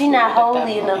bodily. She's not fluid at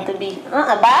holy that enough point. to be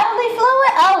bodily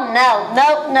fluid. Oh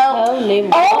no. Holy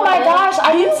Oh my gosh!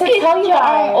 I Do need you to get tell you your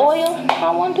guys. own oil?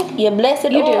 I wonder. Your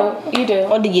blessed You oil? do. You do.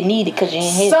 Or do you need it because you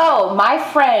ain't hit? So my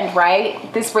friend,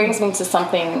 right? This brings me to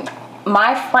something.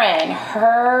 My friend,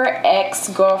 her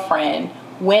ex-girlfriend,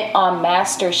 went on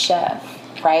MasterChef,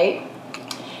 right?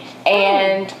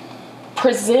 And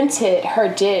presented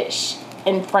her dish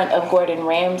in front of Gordon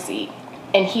Ramsay,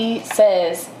 and he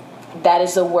says that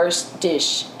is the worst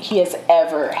dish he has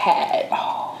ever had.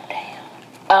 Oh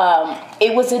damn!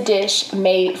 It was a dish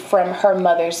made from her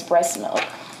mother's breast milk.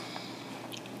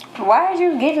 Why are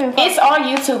you giving? It's on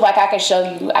YouTube. Like I could show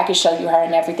you her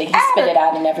and everything. He spit it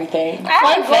out and everything. Fun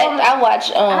fact: I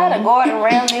watch I had a Gordon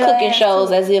Ramsay cooking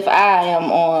shows as if I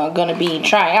am gonna be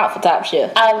trying out for Top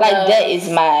Chef. That is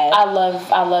my. I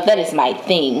love That is my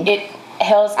thing. it.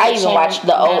 Hell's I even Kitchen, watch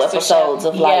the old MasterChef. episodes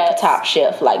of Yes. Top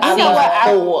Chef, like You know season what?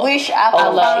 I 4. wish I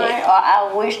could love find, it. or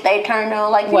I wish they turned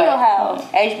on. Like you What? know how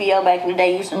HBO back in the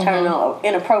day used to turn on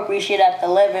inappropriate shit after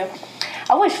 11.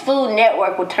 I wish Food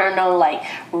Network would turn on like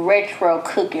retro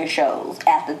cooking shows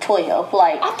after 12.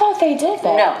 Like I thought they did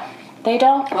that. no, They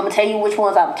don't? I'm gonna tell you which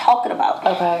ones I'm talking about.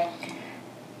 Okay.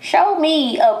 Show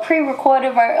me a pre-recorded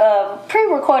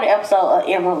episode of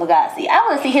Emerald Lagasse. I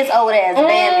want to see his old ass bam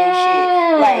and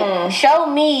shit. Like, show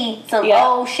me some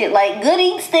old shit. Like, Good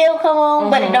Eat still come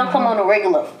on, but it don't come on the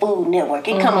regular Food Network.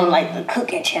 It come on like the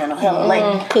Cooking Channel. Hella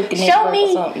like, Cooking show Network or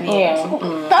me,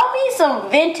 something. throw me some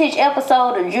vintage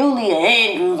episode of Julia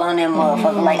Andrews on that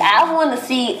motherfucker. Like, I want to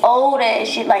see old ass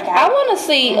shit. Like, I want to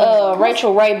see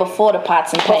Rachel Ray before the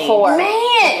pots and pans. Before.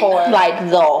 man, Like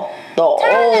Turn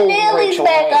the old Neelys Rachel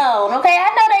back Ray. on, okay?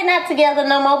 I know they not together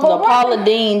no more, The but Paula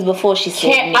Deans before she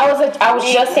said Can't, nigga. I was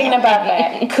just thinking about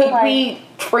that. Could we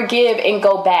forgive and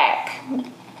go back?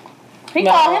 he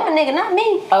No. called him a nigga, not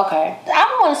me. Okay.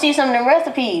 I want to see some of them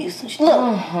recipes.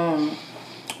 Look,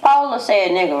 Paula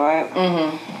said nigga,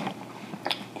 right?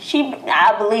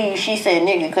 I believe she said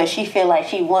nigga because she feel like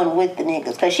she won with the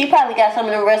niggas. Because she probably got some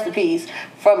of them recipes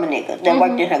from a nigga that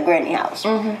worked in her granny house.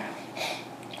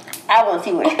 I want to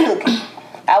see what she cooking.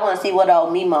 I want to see what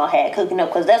old Meemaw had cooking up.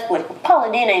 Because that's what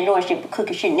Paula Dean ain't doing shit but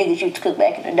cooking shit niggas used to cook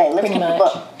back in the day. Let's Pretty keep it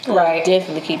much. up. Right.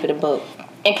 Definitely keep it a book.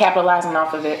 And capitalizing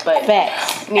off of it, but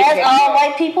Facts. As all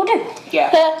white people do.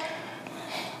 Yeah.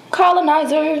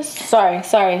 Colonizers. Sorry,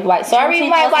 white. Sorry, Juneteenth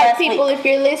white was last people, week. if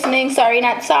you're listening. Sorry,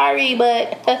 not sorry,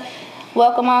 but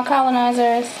welcome on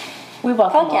colonizers. We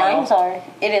welcome Fuck yeah, all. I'm sorry.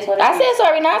 It is what it is. I said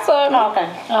sorry, not sorry. Oh,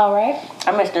 okay. All right.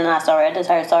 I missed the not sorry. I just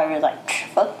heard sorry. I was like,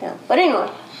 fuck them. But anyway.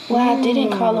 Well, I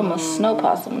didn't call him a snow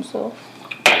possum, so.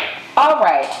 All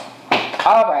right.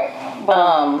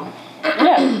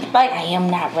 Yeah, like, I am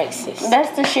not racist.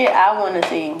 that's the shit I want to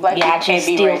see. Black Yeah, I people can't just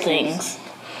be steal racist. things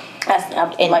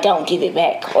And and don't give it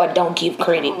back or don't give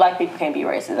credit. Black people can't be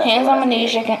racist. That's Hands what on my I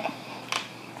knees, think. chicken.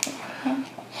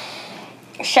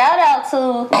 Shout out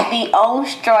to the on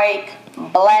strike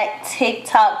Black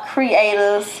TikTok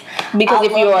creators. Because I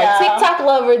if you're love a y'all. TikTok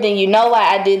lover, then you know why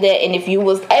I did that. And if you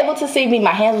was able to see me,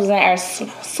 my hands was in the air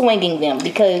swinging them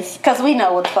because Cause we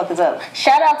know what the fuck is up.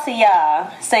 Shout out to y'all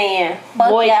saying fuck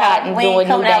Boycotting, y'all. We doing ain't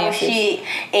coming new out with dances.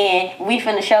 shit, and we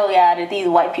finna show y'all that these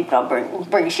white people don't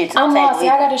bring shit to the I'm table. lost.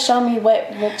 Y'all gotta show me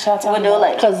what y'all talking We'll do it about.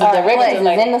 later. because the Alright, directions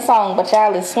what? is in the song, but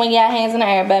y'all is swing your hands in the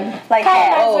air, baby. Like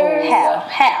Colonizers.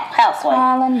 housewife.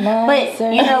 Colonizers.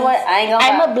 But you know what? I ain't gonna.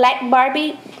 I'm lie. a black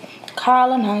Barbie.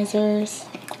 Colonizers.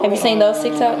 Have you seen those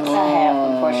TikToks? I have,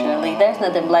 unfortunately. There's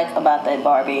nothing black about that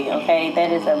Barbie, okay?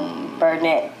 That is a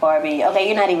Burnett Barbie. Okay,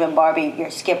 you're not even Barbie, you're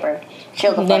Skipper.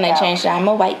 Chill the fuck Then they out. changed it. I'm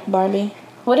a white Barbie.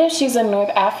 What if she's a North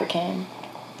African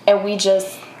and we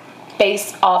just,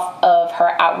 based off of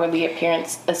her outwardly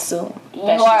appearance, assume You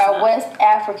that she's are a not? West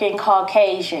African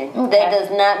Caucasian. Okay. That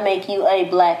does not make you a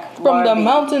black From Barbie. the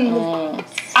mountains.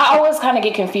 I always kind of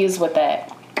get confused with that.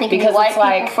 You can Because be white it's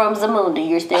like, people from Zamunda,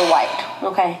 you're still white,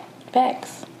 okay?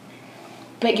 Facts.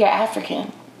 but you're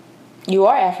African. You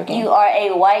are African. You are a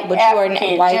white But you are a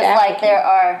African, white just like African. there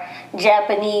are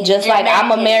Japanese, Just like I'm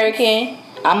Jamaicans. American,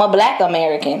 I'm a black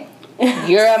American.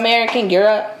 You're American, you're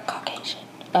a Caucasian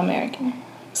American.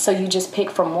 So you just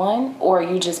pick from one, or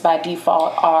you just by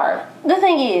default are. The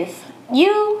thing is,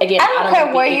 you, Again, I I don't don't care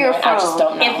wanna be where you're ignorant, from. I just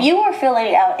don't know. If you were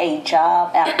filling out a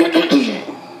job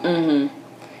application,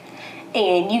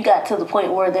 and you got to the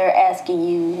point where they're asking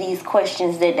you these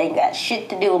questions that they got shit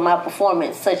to do with my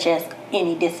performance, such as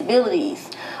any disabilities,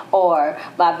 or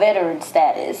my veteran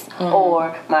status,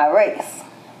 or my race,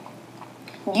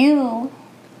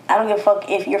 I don't give a fuck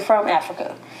if you're from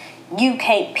Africa. You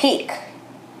can't pick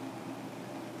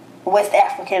West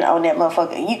African on that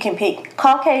motherfucker. You can pick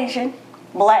Caucasian,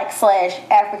 black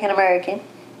 / African American,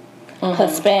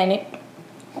 Hispanic.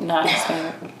 Not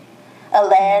Hispanic.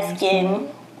 Alaskan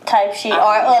type shit, or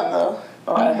other.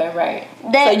 Or other, right.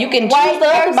 That So you can white choose the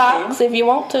other person, box if you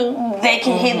want to. They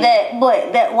can hit that,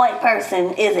 but that white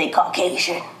person is a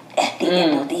Caucasian at the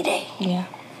end of the day. Yeah.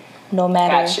 No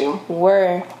matter Got you.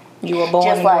 where you were born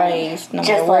Just and like- raised, no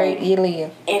just matter where like- you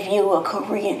live. If you a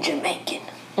Korean Jamaican,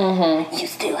 you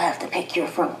still have to pick you're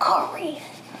from Korea.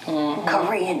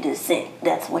 Korean descent.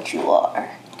 That's what you are.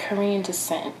 Korean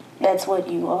descent. That's what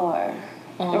you are.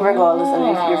 Regardless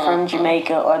of if you're from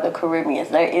Jamaica or the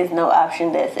Caribbean, there is no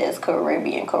option that says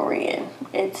Korean.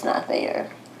 It's not there.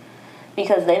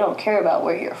 Because they don't care about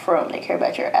where you're from. They care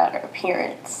about your outer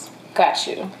appearance. Got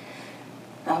you.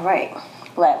 All right.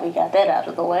 Glad we got that out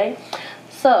of the way.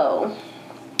 So,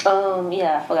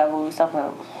 yeah, I forgot what we was talking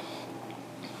about.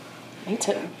 Me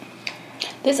too.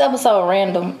 This episode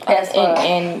random As fuck.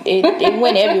 and it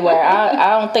went everywhere.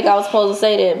 I don't think I was supposed to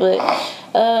say that, but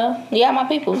yeah, my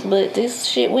peoples. But this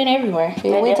shit went everywhere.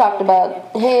 We talked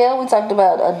about hell. We talked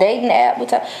about a dating app.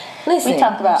 Listen. We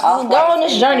talked about just go on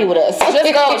this journey with us.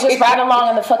 Just ride along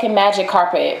on the fucking magic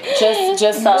carpet.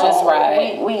 Just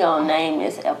ride. We gonna name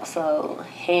this episode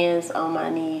 "Hands on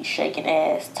My Knees, Shaking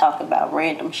Ass, Talk About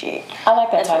Random Shit." I like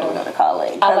that That's title. what we're gonna call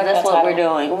it. I like That's that what title. we're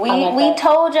doing. I like We that.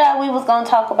 told y'all we was gonna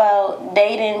talk about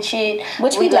dating shit,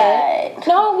 Which we lied. did.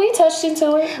 No, we touched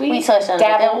into it. We touched on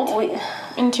dabbled it.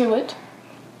 into it.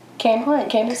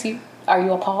 Candace, are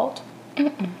you appalled? Okay.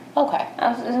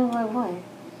 I was like, what?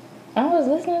 I was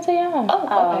listening to y'all.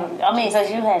 Oh, okay. I mean,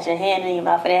 because you had your hand in your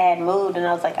mouth and it had moved, and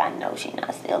I was like, I know she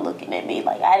not still looking at me.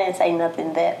 Like, I didn't say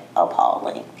nothing that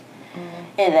appalling.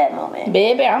 in that moment?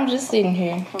 Baby, I'm just sitting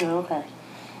here. Okay.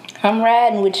 I'm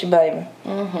riding with you, baby.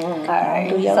 All right.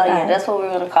 Do So your yeah, thing. that's what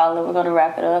we're gonna call it. We're gonna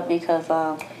wrap it up because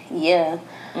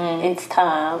it's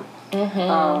time.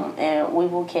 And we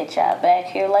will catch y'all back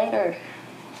here later.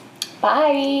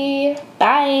 Bye.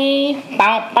 Bye.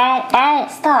 Bounce, bounce,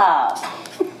 bounce. Stop.